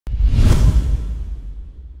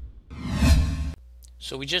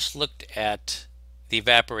So we just looked at the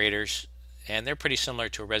evaporators, and they're pretty similar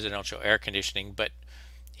to a residential air conditioning, but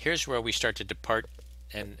here's where we start to depart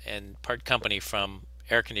and part company from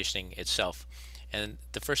air conditioning itself. And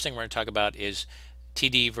the first thing we're going to talk about is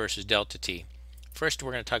TD versus delta T. First,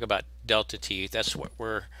 we're going to talk about delta T. That's what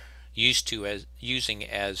we're used to as using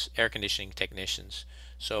as air conditioning technicians.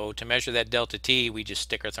 So to measure that delta T, we just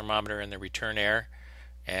stick our thermometer in the return air,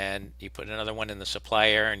 and you put another one in the supply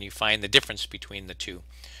air, and you find the difference between the two.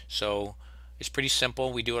 So it's pretty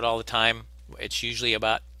simple. We do it all the time. It's usually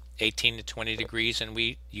about 18 to 20 degrees, and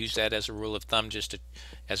we use that as a rule of thumb just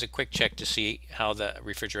as a quick check to see how the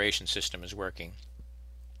refrigeration system is working.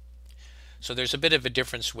 So there's a bit of a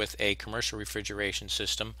difference with a commercial refrigeration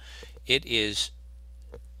system. It is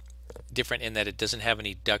different in that it doesn't have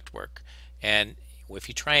any ductwork, and if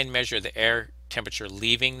you try and measure the air temperature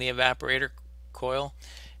leaving the evaporator coil,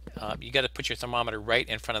 you got to put your thermometer right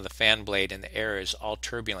in front of the fan blade, and the air is all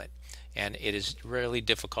turbulent, and it is really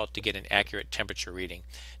difficult to get an accurate temperature reading.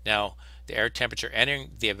 Now, the air temperature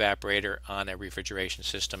entering the evaporator on a refrigeration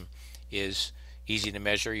system is easy to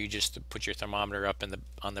measure. You just put your thermometer up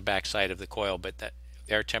on the back side of the coil, but that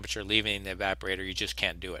air temperature leaving the evaporator, you just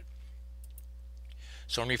can't do it.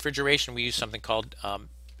 So in refrigeration, we use something called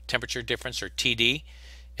temperature difference, or TD,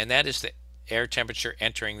 and that is the air temperature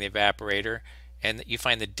entering the evaporator, and you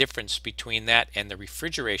find the difference between that and the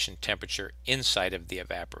refrigeration temperature inside of the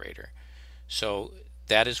evaporator. So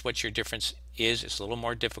that is what your difference is. It's a little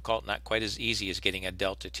more difficult, not quite as easy as getting a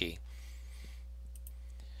delta T.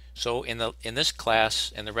 So in this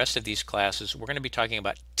class and the rest of these classes, we're going to be talking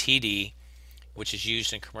about TD, which is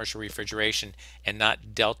used in commercial refrigeration, and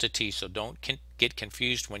not delta T. So don't get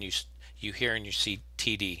confused when you hear and you see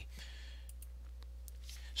TD.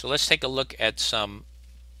 So let's take a look at some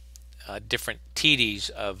different TDs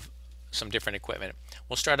of some different equipment.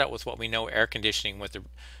 We'll start out with what we know, air conditioning, with the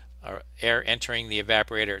air entering the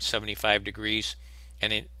evaporator at 75 degrees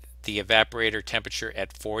and the evaporator temperature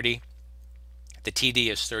at 40. The TD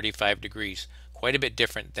is 35 degrees, quite a bit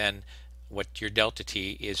different than what your delta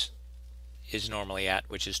T is normally at,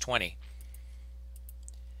 which is 20.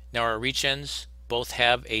 Now our reach-ins both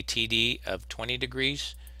have a TD of 20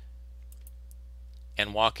 degrees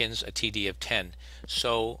and walk-ins a TD of 10.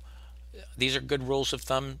 So these are good rules of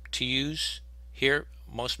thumb to use here.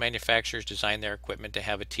 Most manufacturers design their equipment to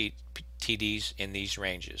have a TDs in these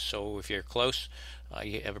ranges. So if you're close,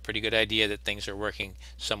 you have a pretty good idea that things are working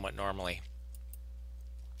somewhat normally.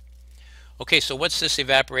 Okay, so what's this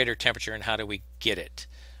evaporator temperature and how do we get it?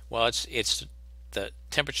 Well, it's the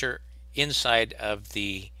temperature inside of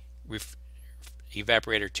the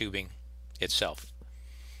evaporator tubing itself.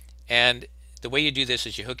 And the way you do this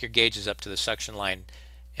is you hook your gauges up to the suction line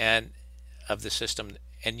and of the system,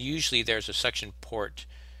 and usually there's a suction port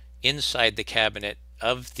inside the cabinet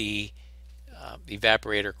of the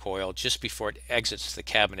evaporator coil just before it exits the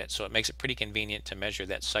cabinet, so it makes it pretty convenient to measure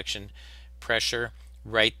that suction pressure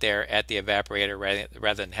right there at the evaporator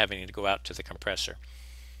rather than having to go out to the compressor.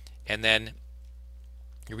 And then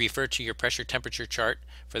you refer to your pressure temperature chart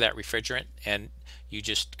for that refrigerant, and you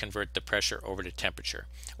just convert the pressure over to temperature.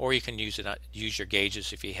 Or you can use your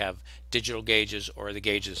gauges if you have digital gauges, or the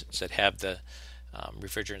gauges that have the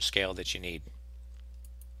refrigerant scale that you need.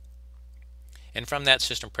 And from that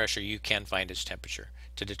system pressure, you can find its temperature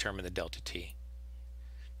to determine the delta T.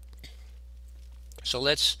 So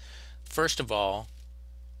let's first of all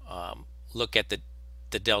look at the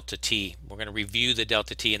delta T. We're going to review the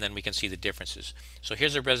delta T, and then we can see the differences. So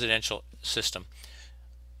here's a residential system,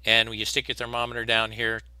 and when you stick your thermometer down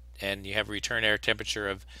here and you have a return air temperature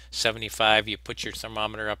of 75, you put your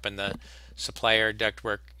thermometer up in the supply air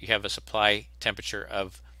ductwork, you have a supply temperature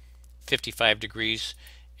of 55 degrees,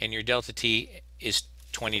 and your delta T is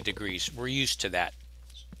 20 degrees. We're used to that.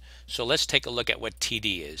 So let's take a look at what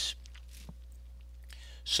TD is.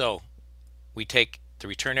 So we take the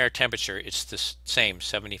return air temperature, it's the same,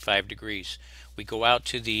 75 degrees. We go out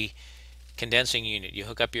to the condensing unit, you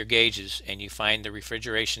hook up your gauges, and you find the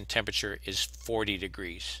refrigeration temperature is 40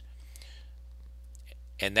 degrees.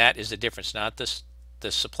 And that is the difference, not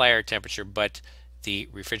the supply air temperature, but the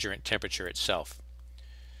refrigerant temperature itself.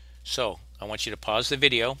 So I want you to pause the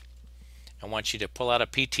video. I want you to pull out a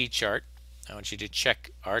PT chart. I want you to check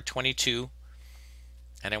R22,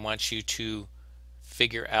 and I want you to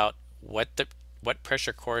figure out what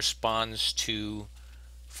pressure corresponds to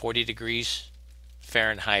 40 degrees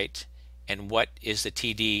Fahrenheit and what is the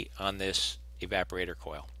TD on this evaporator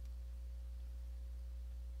coil.